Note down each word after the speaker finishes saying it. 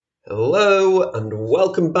Hello and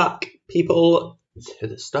welcome back, people, to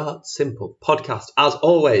the Start Simple podcast. As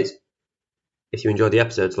always, if you enjoy the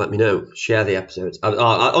episodes, let me know. Share the episodes.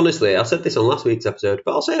 Honestly, I said this on last week's episode,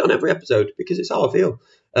 but I'll say it on every episode because it's how I feel.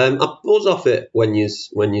 I buzz off it when you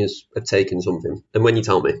have taken something and when you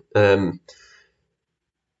tell me.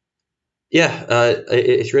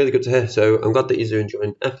 It's really good to hear. So I'm glad that you're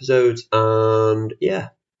enjoying episodes, and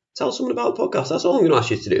tell someone about the podcast. That's all I'm going to ask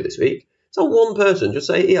you to do this week. Tell one person, just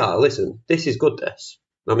say, yeah, listen, this is good, this.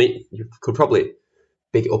 I mean, you could probably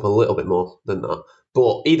big it up a little bit more than that.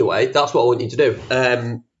 But either way, that's what I want you to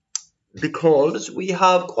do. Because we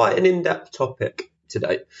have quite an in-depth topic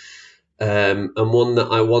today. And one that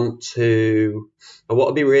I want to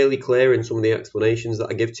be really clear in some of the explanations that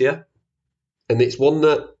I give to you. And it's one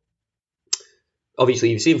that,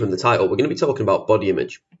 obviously, you've seen from the title, we're going to be talking about body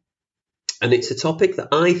image. And it's a topic that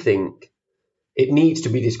I think it needs to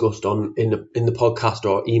be discussed on in the podcast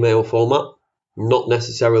or email format, not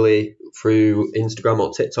necessarily through Instagram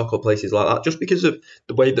or TikTok or places like that, just because of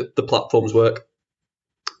the way that the platforms work.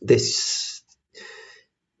 This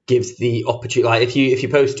gives the opportunity, like if you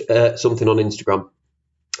post something on Instagram,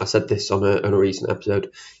 I said this on a recent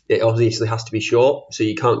episode, it obviously has to be short, so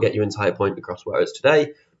you can't get your entire point across, whereas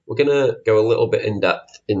today we're going to go a little bit in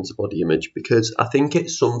depth into body image because I think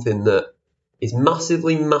it's something that is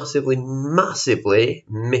massively, massively, massively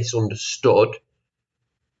misunderstood,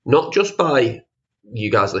 not just by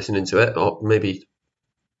you guys listening to it, or maybe,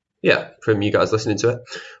 from you guys listening to it,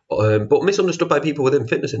 but misunderstood by people within the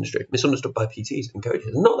fitness industry, misunderstood by PTs and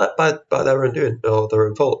coaches. Not that by their own doing or their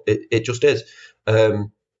own fault. It just is.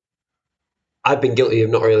 I've been guilty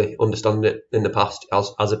of not really understanding it in the past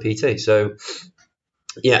as a PT. So,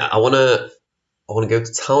 I want to go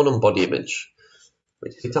to town on body image,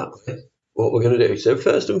 which is exactly what we're going to do. So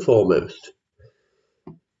first and foremost,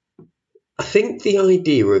 I think the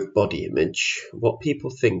idea of body image, what people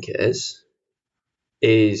think it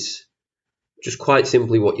is just quite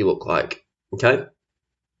simply what you look like. Okay,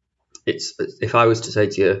 it's if I was to say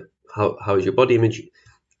to you, how is your body image?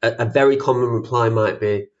 A very common reply might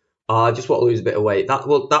be, I just want to lose a bit of weight.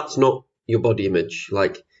 That's not your body image.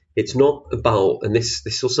 Like, it's not about, and this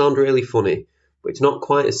will sound really funny, but it's not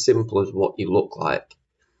quite as simple as what you look like.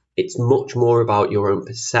 It's much more about your own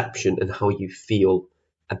perception and how you feel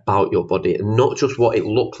about your body, and not just what it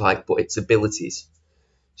looks like, but its abilities.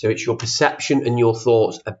 So it's your perception and your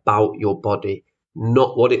thoughts about your body,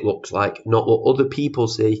 not what it looks like, not what other people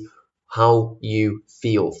see, how you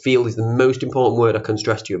feel. Feel is the most important word I can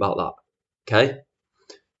stress to you about that. Okay?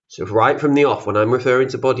 So right from the off, when I'm referring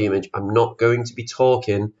to body image, I'm not going to be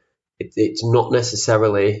talking, it's not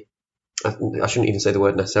necessarily, I shouldn't even say the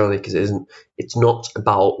word necessarily because it isn't. It's not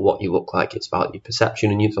about what you look like. It's about your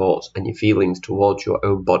perception and your thoughts and your feelings towards your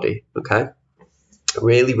own body. Okay?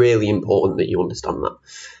 Really, really important that you understand that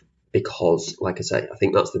because, like I say, I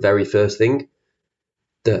think that's the very first thing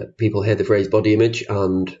that people hear the phrase body image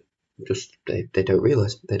and just they don't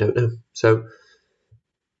realise, they don't know. So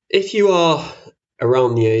if you are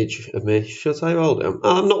around the age of me, should I tell you how old I am?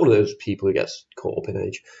 I'm not one of those people who gets caught up in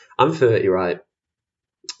age. I'm 30, right?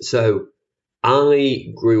 So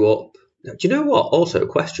I grew up. Do you know what? Also,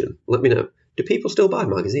 question. Let me know. Do people still buy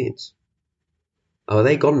magazines? Are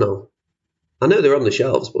they gone now? I know they're on the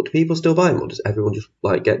shelves, but do people still buy them, or does everyone just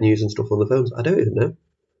get news and stuff on their phones? I don't even know.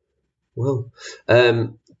 Well,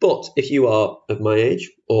 but if you are of my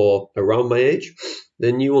age or around my age,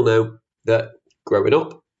 then you will know that growing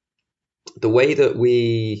up, the way that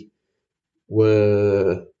we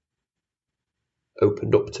were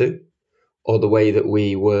opened up to, or the way that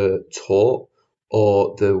we were taught,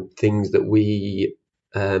 or the things that we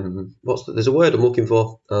there's a word I'm looking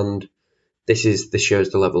for, and this shows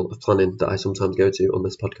the level of planning that I sometimes go to on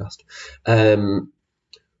this podcast.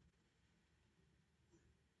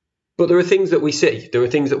 But there are things that we see. There are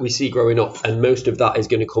things that we see growing up, and most of that is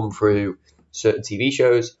going to come through certain TV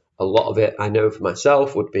shows. A lot of it, I know for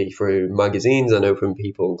myself, would be through magazines. I know from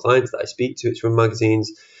people and clients that I speak to, it's from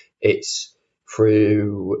magazines. It's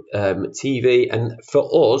through TV. And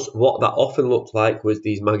for us, what that often looked like was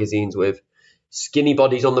these magazines with skinny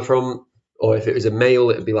bodies on the front, or if it was a male,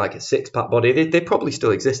 it would be like a six-pack body. They probably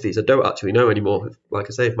still exist. These I don't actually know anymore. Like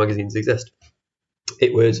I say, if magazines exist.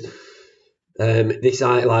 It was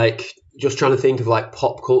just trying to think of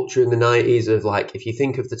pop culture in the 90s of if you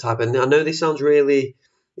think of the type, and I know this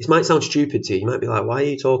might sound stupid to you. You might be like, why are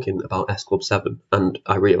you talking about S Club 7? And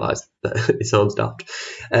I realise that it sounds daft.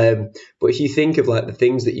 But if you think of the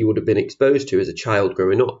things that you would have been exposed to as a child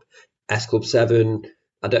growing up, S Club 7,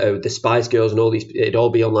 I don't know, the Spice Girls and all these, it'd all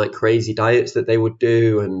be on crazy diets that they would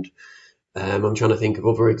do, and I'm trying to think of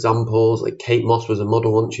other examples, like Kate Moss was a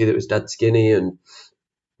model, wasn't she, that was dead skinny, and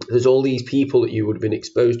there's all these people that you would have been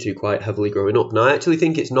exposed to quite heavily growing up. Now, I actually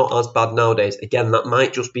think it's not as bad nowadays. Again, that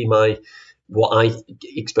might just be what I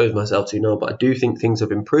expose myself to now, but I do think things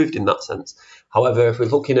have improved in that sense. However, if we're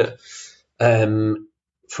looking at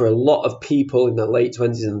for a lot of people in their late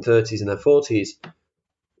 20s and 30s and their 40s,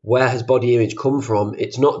 where has body image come from?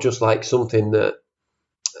 It's not just like something that,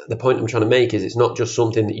 the point I'm trying to make is it's not just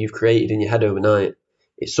something that you've created in your head overnight.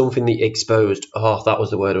 It's something that you exposed. Oh, that was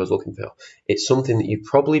the word I was looking for. It's something that you've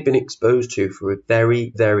probably been exposed to for a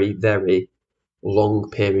very, very, very long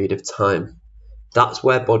period of time. That's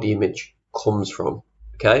where body image comes from.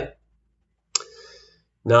 Okay?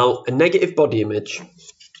 Now, a negative body image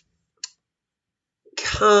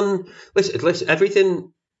can... Listen,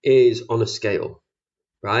 everything is on a scale,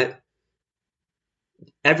 right?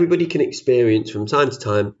 Everybody can experience from time to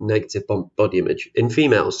time negative body image. In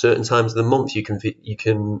females, certain times of the month you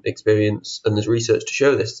can experience, and there's research to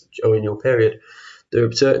show this, showing your period, there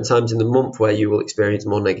are certain times in the month where you will experience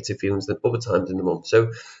more negative feelings than other times in the month.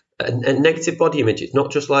 So a negative body image, it's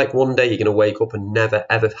not just like one day you're going to wake up and never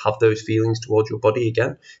ever have those feelings towards your body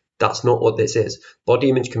again. That's not what this is.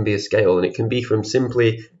 Body image can be a scale, and it can be from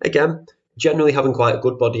simply, again, generally having quite a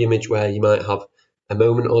good body image where you might have a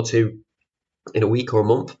moment or two in a week or a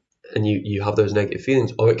month and you have those negative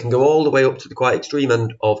feelings, or it can go all the way up to the quite extreme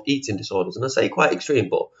end of eating disorders. And I say quite extreme,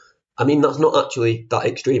 but I mean that's not actually that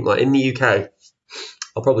extreme. Like in the UK,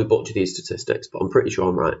 I'll probably butcher these statistics, but I'm pretty sure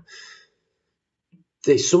I'm right.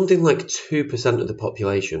 There's something like 2% of the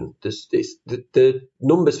population. The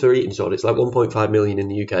numbers for eating disorder, it's like 1.5 million in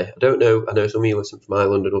the UK. I don't know. I know some of you listen from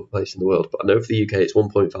Ireland and other places in the world, but I know for the UK it's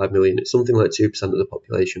 1.5 million. It's something like 2% of the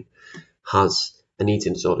population has an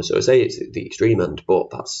eating disorder. So I say it's the extreme end,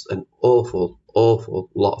 but that's an awful,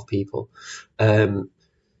 awful lot of people. So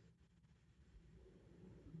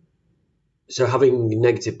having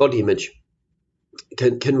negative body image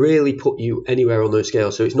can really put you anywhere on those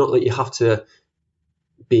scales. So it's not that you have to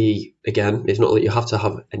it's not that you have to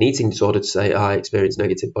have an eating disorder to say I experience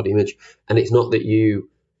negative body image, and it's not that you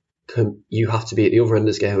have to be at the other end of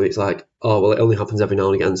the scale. It's like, oh well, it only happens every now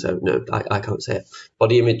and again, so no, I can't say it.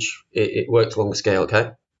 Body image, it works along a scale.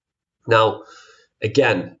 Okay, now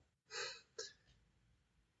again,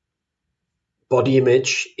 body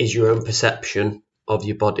image is your own perception of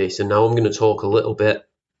your body. So now I'm going to talk a little bit.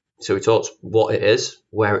 So we talked what it is,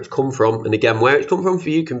 where it's come from, and again, where it's come from for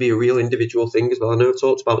you can be a real individual thing as well. I know I've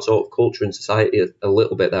talked about sort of culture and society a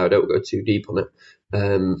little bit there. I don't go too deep on it.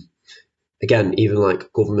 Again, even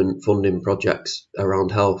like government funding projects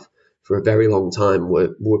around health for a very long time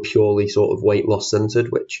were purely sort of weight loss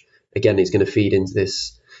centered, which again is going to feed into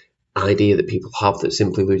this idea that people have that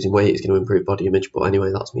simply losing weight is going to improve body image. But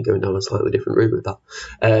anyway, that's me going down a slightly different route with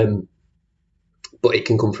that. But it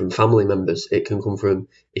can come from family members. It can come from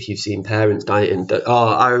if you've seen parents dieting.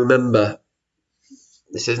 I remember,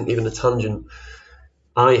 this isn't even a tangent,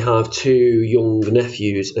 I have 2 young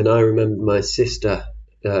nephews, and I remember my sister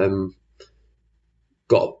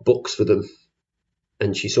got books for them,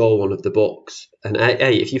 and she saw one of the books. And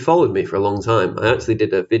hey, if you followed me for a long time, I actually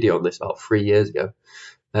did a video on this about 3 years ago.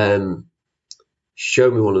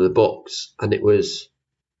 Showed me one of the books, and it was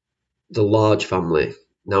The Large Family.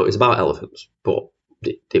 Now, it was about elephants, but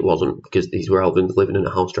it wasn't, because these were elephants living in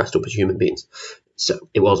a house dressed up as human beings. So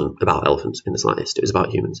it wasn't about elephants in the slightest. It was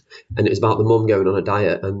about humans. And it was about the mum going on a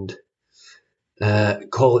diet and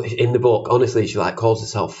in the book, honestly, she calls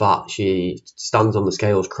herself fat. She stands on the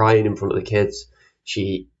scales crying in front of the kids.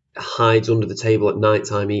 She hides under the table at night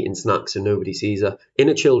time eating snacks and nobody sees her, in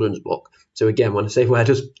a children's book. So again, when I say where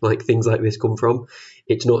does things like this come from,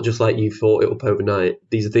 it's not just like you thought it up overnight.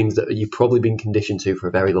 These are things that you've probably been conditioned to for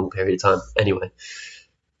a very long period of time. Anyway,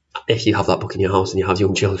 if you have that book in your house and you have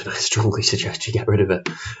young children, I strongly suggest you get rid of it.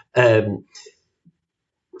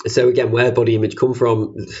 So again, where body image come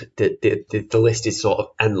from, the list is sort of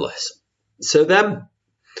endless. So then,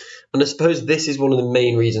 and I suppose this is one of the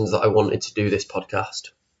main reasons that I wanted to do this podcast,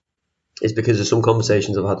 is because of some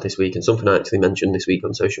conversations I've had this week and something I actually mentioned this week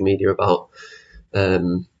on social media about.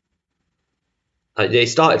 They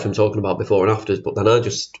started from talking about before and afters, but then I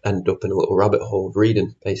just ended up in a little rabbit hole of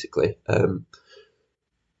reading, basically. And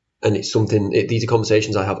it's these are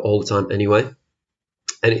conversations I have all the time anyway.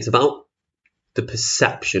 And it's about the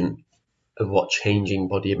perception of what changing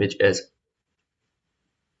body image is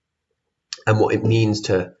and what it means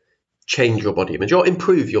to change your body image, or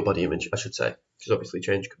improve your body image, I should say, because obviously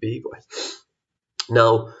change could be either way.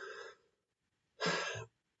 Now,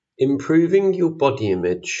 improving your body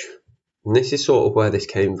image, and this is sort of where this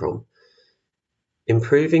came from,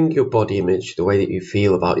 improving your body image, the way that you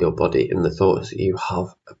feel about your body and the thoughts that you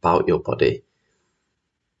have about your body,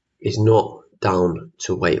 is not down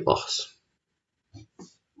to weight loss.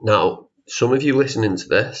 Now, some of you listening to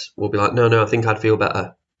this will be like, no, I think I'd feel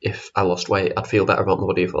better if I lost weight. I'd feel better about my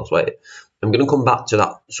body if I lost weight. I'm going to come back to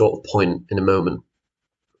that sort of point in a moment.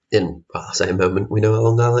 I say a moment, we know how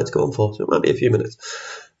long I like to go on for, so it might be a few minutes.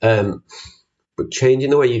 But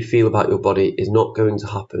changing the way you feel about your body is not going to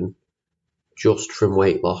happen just from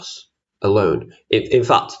weight loss alone. In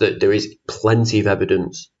fact, there is plenty of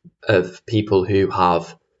evidence of people who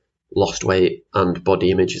have lost weight and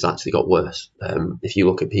body image has actually got worse. If you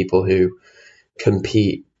look at people who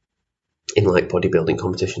compete in like bodybuilding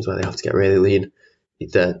competitions where they have to get really lean,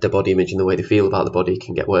 their body image and the way they feel about the body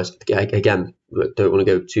can get worse. Again, don't want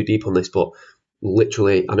to go too deep on this, but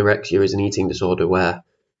literally anorexia is an eating disorder where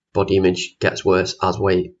body image gets worse as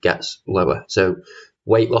weight gets lower. So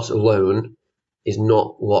weight loss alone is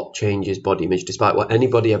not what changes body image, despite what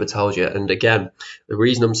anybody ever tells you. And again, the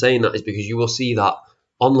reason I'm saying that is because you will see that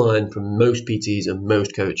online from most PTs and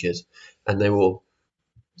most coaches, and they will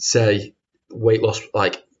say weight loss,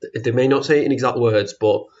 like they may not say it in exact words,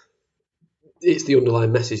 but it's the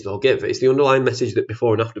underlying message they'll give. It's the underlying message that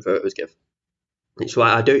before and after photos give. It's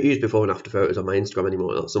why I don't use before and after photos on my Instagram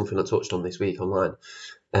anymore. That's something I touched on this week online.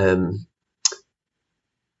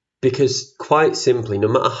 Because quite simply, no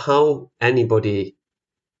matter how anybody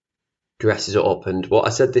dresses it up, and what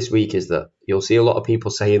I said this week is that you'll see a lot of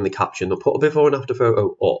people say in the caption, they'll put a before and after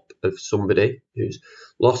photo up of somebody who's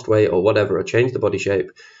lost weight or whatever, or changed the body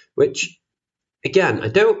shape, which, again, I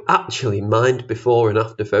don't actually mind before and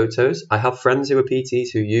after photos. I have friends who are PTs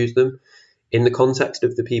who use them in the context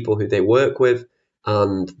of the people who they work with,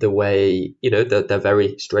 and the way, they're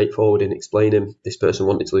very straightforward in explaining this person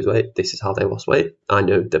wanted to lose weight, this is how they lost weight. I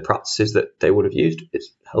know the practices that they would have used,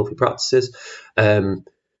 it's healthy practices.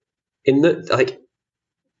 In that, like,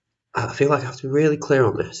 I feel like I have to be really clear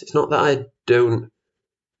on this. It's not that I don't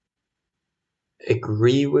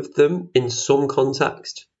agree with them in some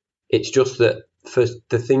context. It's just that for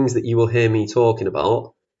the things that you will hear me talking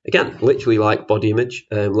about, again, literally like body image,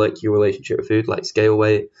 like your relationship with food, like scale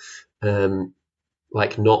weight,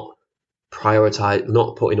 like not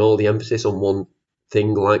putting all the emphasis on one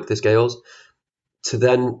thing like the scales, to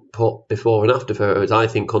then put before and after photos, I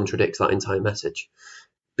think contradicts that entire message.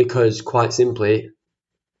 Because quite simply,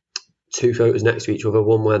 two photos next to each other,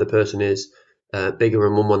 one where the person is bigger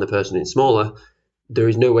and one where the person is smaller, there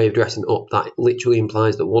is no way of dressing up. That literally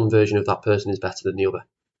implies that one version of that person is better than the other.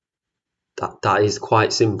 That is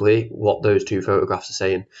quite simply what those two photographs are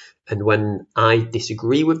saying. And when I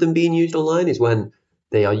disagree with them being used online is when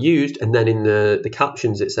they are used, and then in the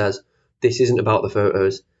captions it says, this isn't about the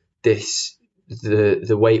photos,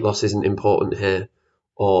 the weight loss isn't important here,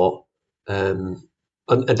 or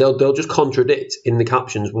and they'll just contradict in the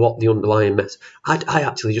captions what the underlying mess. I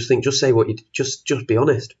actually just think, just say what you just be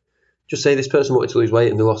honest. Just say this person wanted to lose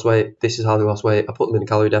weight and they lost weight. This is how they lost weight. I put them in a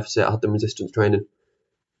calorie deficit. I had them resistance training.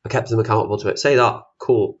 I kept them accountable to it. Say that,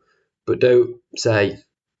 cool, but don't say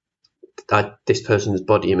that this person's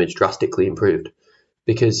body image drastically improved,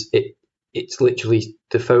 because it's literally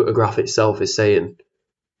the photograph itself is saying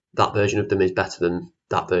that version of them is better than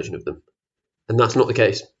that version of them, and that's not the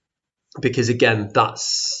case. Because again,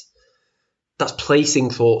 that's placing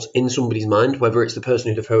thoughts in somebody's mind, whether it's the person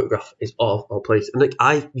who the photograph is of or placed. And like,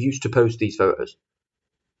 I used to post these photos.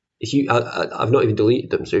 I've not even deleted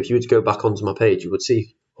them. So if you were to go back onto my page, you would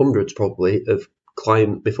see hundreds probably of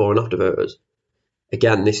client before and after photos.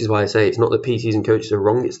 Again, this is why I say it's not that PTs and coaches are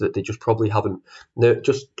wrong. It's that they just probably haven't. No,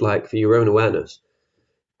 just like for your own awareness,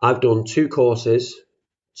 I've done 2 courses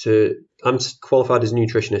I'm qualified as a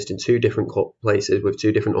nutritionist in 2 different places with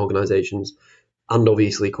 2 different organisations, and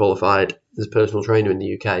obviously qualified as a personal trainer in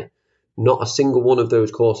the UK. Not a single one of those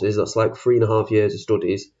courses, that's like 3.5 years of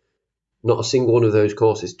studies, not a single one of those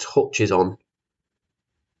courses touches on,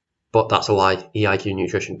 but that's a lie, EIQ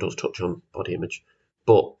Nutrition does touch on body image.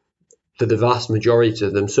 But the vast majority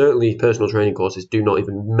of them, certainly personal training courses, do not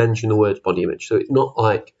even mention the words body image. So it's not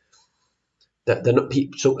like they're not.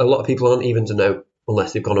 So a lot of people aren't even to know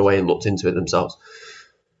unless they've gone away and looked into it themselves.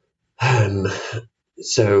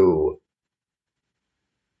 So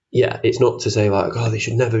yeah, it's not to say like, oh, they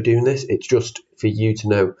should never do this. It's just for you to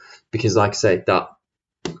know, because like I say, that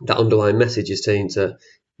underlying message is saying to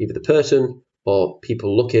either the person or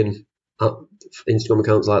people looking at Instagram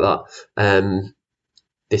accounts like that,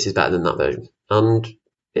 this is better than that version. And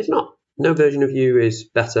it's not. No version of you is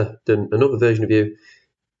better than another version of you.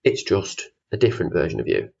 It's just a different version of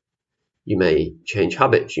you. You may change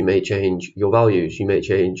habits, you may change your values, you may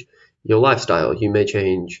change your lifestyle, you may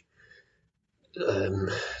change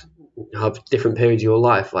have different periods of your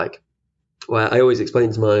life. Like, where I always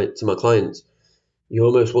explain to my clients, you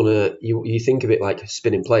almost want to you think of it like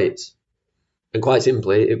spinning plates. And quite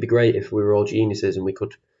simply, it'd be great if we were all geniuses and we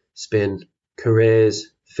could spin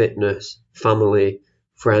careers, fitness, family,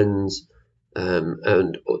 friends,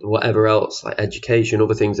 and whatever else, like education,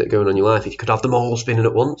 other things that are going on in your life. If you could have them all spinning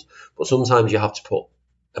at once, but sometimes you have to put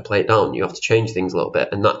a plate down. You have to change things a little bit,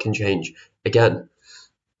 and that can change again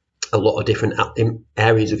a lot of different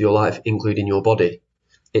areas of your life, including your body.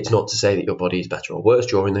 It's not to say that your body is better or worse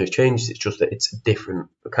during those changes. It's just that it's different.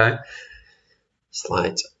 Okay,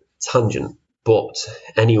 slight tangent. But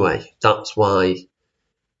anyway, that's why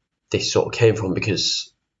this sort of came from,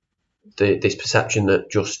 because this perception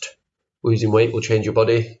that just losing weight will change your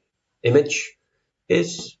body image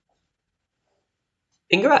is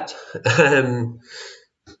incorrect. And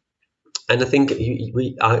I think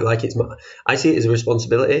I see it as a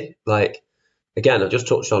responsibility. Like, again, I just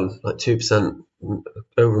touched on like 2%,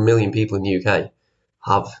 over 1 million people in the UK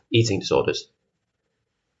have eating disorders.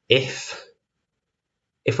 If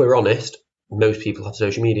we're honest, most people have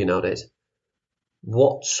social media nowadays.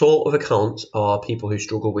 What sort of accounts are people who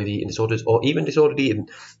struggle with eating disorders, or even disordered eating?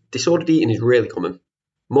 Disordered eating is really common.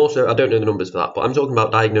 More so, I don't know the numbers for that, but I'm talking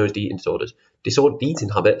about diagnosed eating disorders. Disordered eating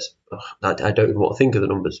habits, I don't even want to think of the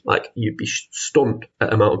numbers. Like, you'd be stunned at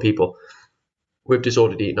the amount of people with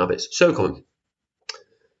disordered eating habits. So common.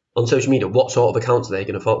 On social media, what sort of accounts are they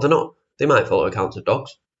going to follow? They're not. They might follow accounts of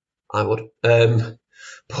dogs. I would. But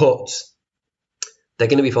they're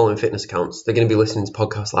going to be following fitness accounts. They're going to be listening to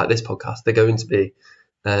podcasts like this podcast. They're going to be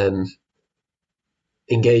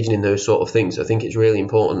engaging in those sort of things. I think it's really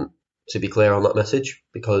important to be clear on that message,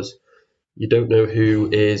 because you don't know who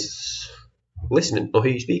is listening or who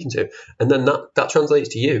you're speaking to. And then that translates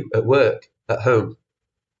to you at work, at home,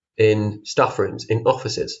 in staff rooms, in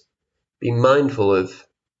offices. Be mindful of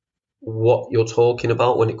what you're talking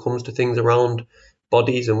about when it comes to things around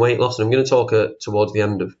bodies and weight loss. And I'm going to talk towards the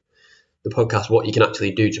end of the podcast what you can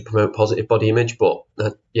actually do to promote positive body image, but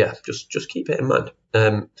just keep it in mind.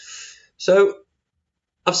 So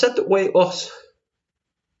I've said that weight loss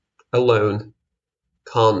alone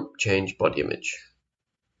can't change body image,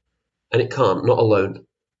 and it can't, not alone.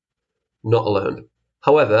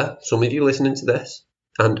 However, some of you listening to this,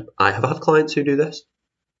 and I have had clients who do this,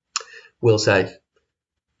 will say,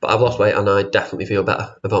 but I've lost weight and I definitely feel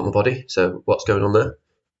better about my body, so what's going on there?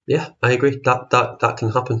 Yeah, I agree. That can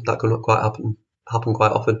happen. That can quite happen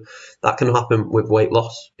quite often. That can happen with weight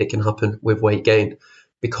loss. It can happen with weight gain,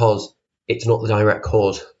 because it's not the direct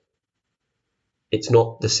cause. It's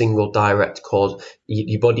not the single direct cause.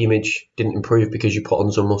 Your body image didn't improve because you put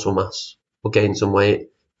on some muscle mass or gained some weight.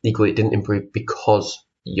 Equally, it didn't improve because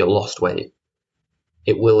you lost weight.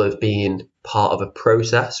 It will have been part of a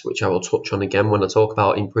process, which I will touch on again when I talk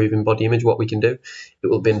about improving body image, what we can do. It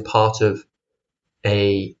will have been part of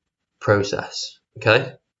a process.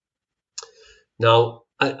 Okay. Now,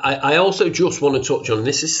 I also just want to touch on,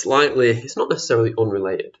 this is slightly, it's not necessarily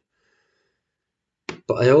unrelated,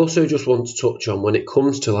 but I also just want to touch on, when it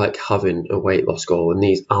comes to like having a weight loss goal and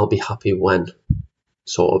these I'll be happy when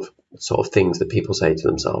sort of things that people say to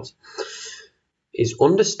themselves, is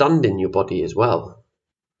understanding your body as well.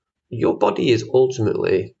 Your body is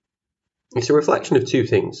ultimately, it's a reflection of two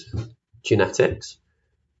things: genetics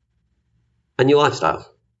and your lifestyle.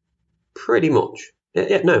 Pretty much.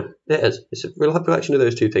 No, it is. It's a reflection of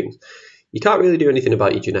those two things. You can't really do anything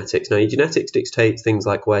about your genetics. Now, your genetics dictates things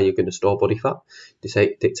like where you're going to store body fat,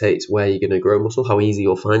 dictates where you're going to grow muscle, how easy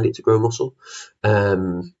you'll find it to grow muscle.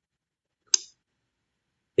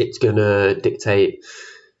 It's going to dictate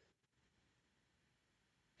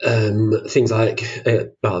things like,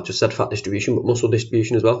 I've just said fat distribution, but muscle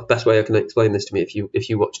distribution as well. Best way I can explain this to me, if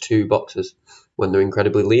you watch two boxers when they're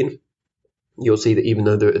incredibly lean, you'll see that even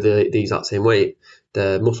though they're the exact same weight,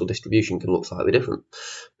 their muscle distribution can look slightly different.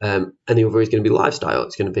 And the other is going to be lifestyle.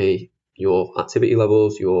 It's going to be your activity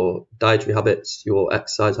levels, your dietary habits, your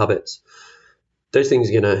exercise habits. Those things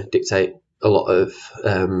are going to dictate a lot of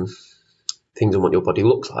things on what your body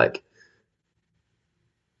looks like.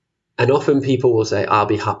 And often people will say, I'll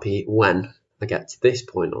be happy when I get to this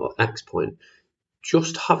point or X point.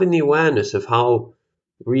 Just having the awareness of how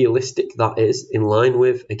realistic that is, in line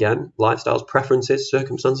with, again, lifestyles, preferences,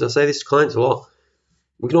 circumstances. I say this to clients a lot.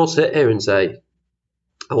 We can all sit here and say,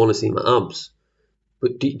 I want to see my abs,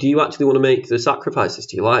 but do you actually want to make the sacrifices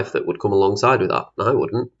to your life that would come alongside with that? I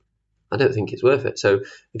wouldn't. I don't think it's worth it. So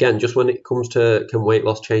again, just when it comes to, can weight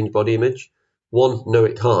loss change body image? One, no,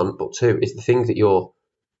 it can't. But two, is the thing that you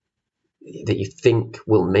think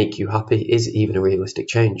will make you happy, is even a realistic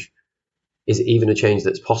change? Is it even a change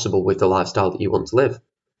that's possible with the lifestyle that you want to live?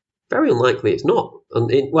 Very unlikely it's not. And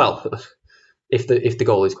if the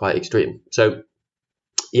goal is quite extreme. So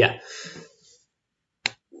yeah,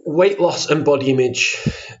 weight loss and body image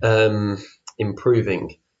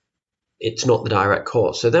improving, it's not the direct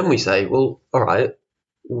cause. So then we say, well, all right,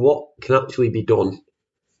 what can actually be done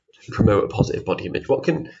to promote a positive body image? What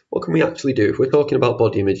can we actually do? If we're talking about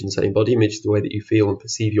body image and saying body image is the way that you feel and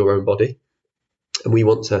perceive your own body, and we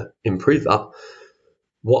want to improve that,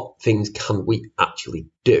 what things can we actually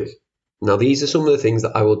do? Now, these are some of the things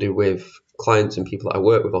that I will do with clients and people that I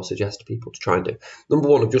work with or suggest to people to try and do. Number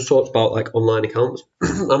one, I've just talked about like online accounts.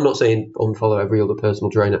 I'm not saying unfollow every other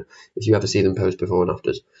personal trainer if you ever see them post before and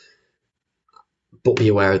afters, but be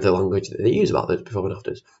aware of the language that they use about those before and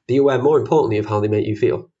afters. Be aware, more importantly, of how they make you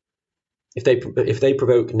feel. If they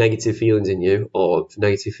provoke negative feelings in you or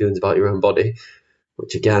negative feelings about your own body,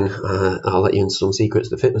 which again, I'll let you into some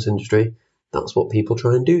secrets of the fitness industry, that's what people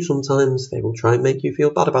try and do sometimes. They will try and make you feel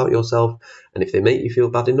bad about yourself. And if they make you feel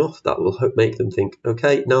bad enough, that will make them think,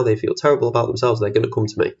 okay, now they feel terrible about themselves, they're going to come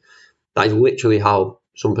to me. That is literally how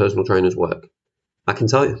some personal trainers work. I can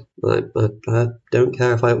tell you, I don't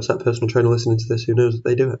care if I upset a personal trainer listening to this who knows that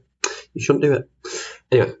they do it. You shouldn't do it.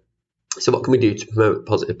 Anyway, so what can we do to promote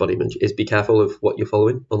positive body image is be careful of what you're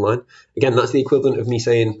following online. Again, that's the equivalent of me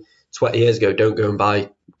saying 20 years ago, don't go and buy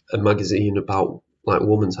a magazine about like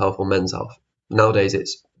women's health or men's health. Nowadays,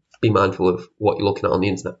 it's be mindful of what you're looking at on the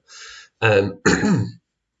internet.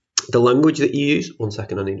 The language that you use, one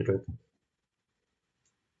second, I need a drink.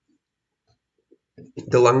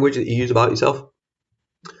 The language that you use about yourself,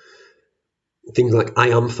 things like I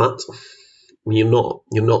am fat. You're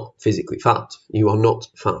not physically fat. You are not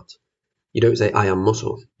fat. You don't say I am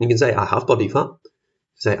muscle. You can say I have body fat.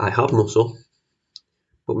 Say I have muscle.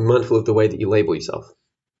 But be mindful of the way that you label yourself.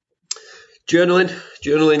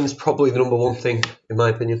 Journaling is probably the number one thing, in my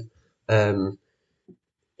opinion. Journaling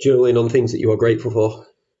on things that you are grateful for.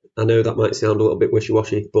 I know that might sound a little bit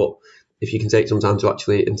wishy-washy, but if you can take some time to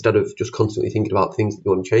actually, instead of just constantly thinking about things that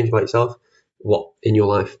you want to change about yourself, what in your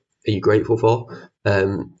life are you grateful for?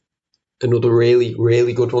 Another really,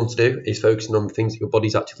 really good one to do is focusing on the things that your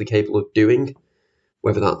body's actually capable of doing,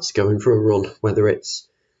 whether that's going for a run, whether it's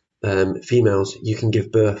females, you can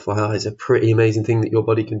give birth. Wow, it's a pretty amazing thing that your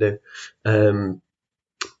body can do.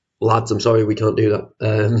 Lads, I'm sorry, we can't do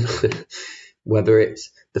that. Whether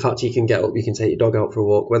it's the fact you can get up, you can take your dog out for a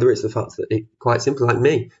walk, whether it's the fact that quite simply, like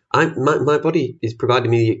me, my body is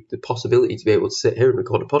providing me the possibility to be able to sit here and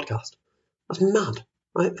record a podcast. That's mad.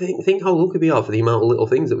 Right? Think how lucky we are for the amount of little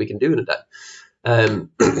things that we can do in a day.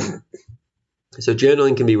 So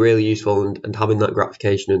journaling can be really useful, and having that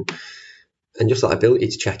gratification and just that ability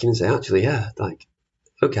to check in and say, actually, yeah, like,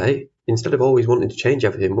 okay, instead of always wanting to change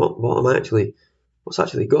everything, what's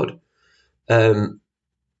actually good?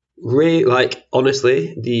 Really, like,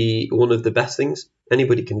 honestly, one of the best things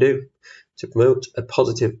anybody can do to promote a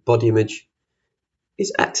positive body image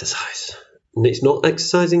is exercise. And it's not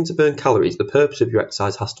exercising to burn calories. The purpose of your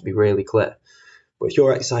exercise has to be really clear. But if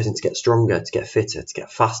you're exercising to get stronger, to get fitter, to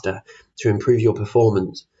get faster, to improve your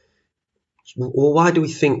performance, well, why do we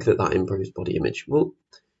think that improves body image? Well,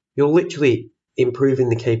 you're literally improving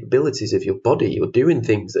the capabilities of your body. You're doing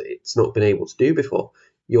things that it's not been able to do before.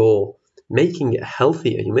 You're making it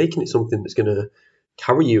healthier. You're making it something that's going to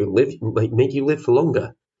carry you and make you live for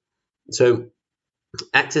longer. So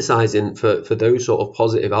exercising for those sort of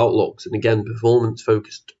positive outlooks, and again,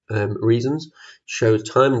 performance-focused reasons, shows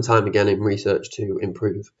time and time again in research to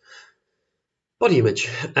improve body image.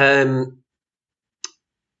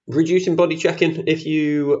 Reducing body checking. If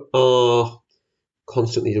you are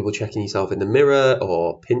constantly double checking yourself in the mirror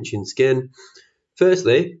or pinching skin,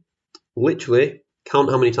 firstly, literally count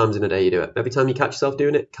how many times in a day you do it. Every time you catch yourself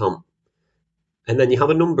doing it, count. And then you have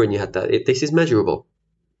a number in your head that this is measurable.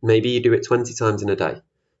 Maybe you do it 20 times in a day.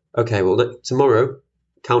 Okay, well, tomorrow,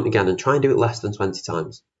 count again and try and do it less than 20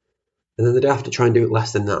 times. And then the day after, try and do it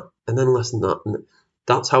less than that, and then less than that. And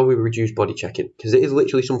that's how we reduce body checking, because it is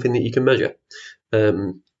literally something that you can measure.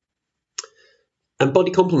 And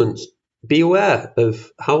body compliments. Be aware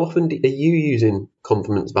of how often are you using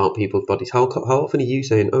compliments about people's bodies. How often are you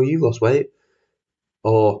saying, "Oh, you lost weight,"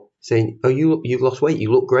 or saying, "Oh, you've lost weight.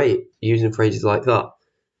 You look great," using phrases like that.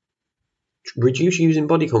 Reduce using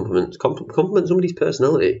body compliments. Compliment somebody's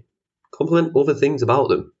personality. Compliment other things about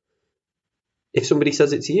them. If somebody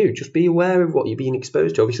says it to you, just be aware of what you're being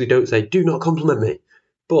exposed to. Obviously, don't say, "Do not compliment me,"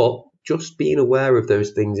 but just being aware of those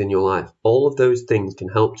things in your life. All of those things can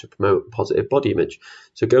help to promote positive body image.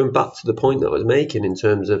 So going back to the point that I was making in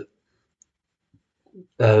terms of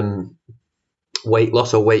weight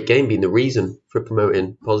loss or weight gain being the reason for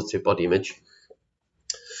promoting positive body image.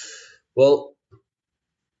 Well,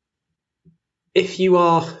 if you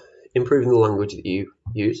are improving the language that you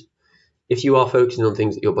use, if you are focusing on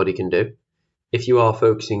things that your body can do, if you are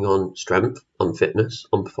focusing on strength, on fitness,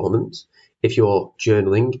 on performance, if you're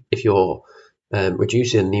journaling, if you're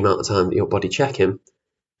reducing the amount of time that your body checking,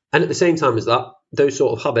 and at the same time as that, those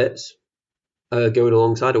sort of habits are going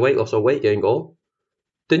alongside a weight loss or weight gain goal,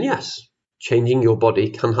 then yes, changing your body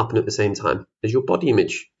can happen at the same time as your body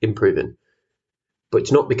image improving. But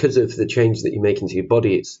it's not because of the change that you make into your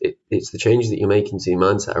body, it's the change that you make into your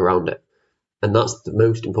mindset around it. And that's the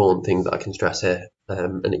most important thing that I can stress here.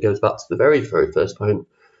 And it goes back to the very, very first point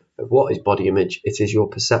of what is body image. It is your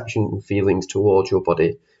perception and feelings towards your body.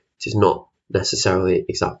 It is not necessarily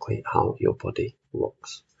exactly how your body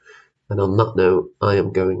looks. And on that note, I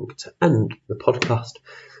am going to end the podcast.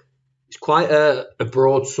 It's quite a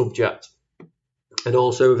broad subject and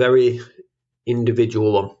also a very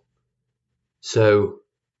individual one. So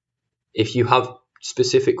if you have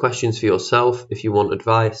specific questions for yourself, if you want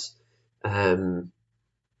advice,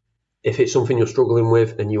 if it's something you're struggling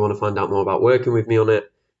with and you want to find out more about working with me on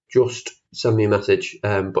it, just send me a message.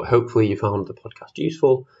 But hopefully you found the podcast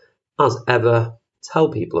useful. As ever, tell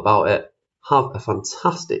people about it. Have a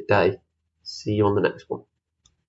fantastic day. See you on the next one.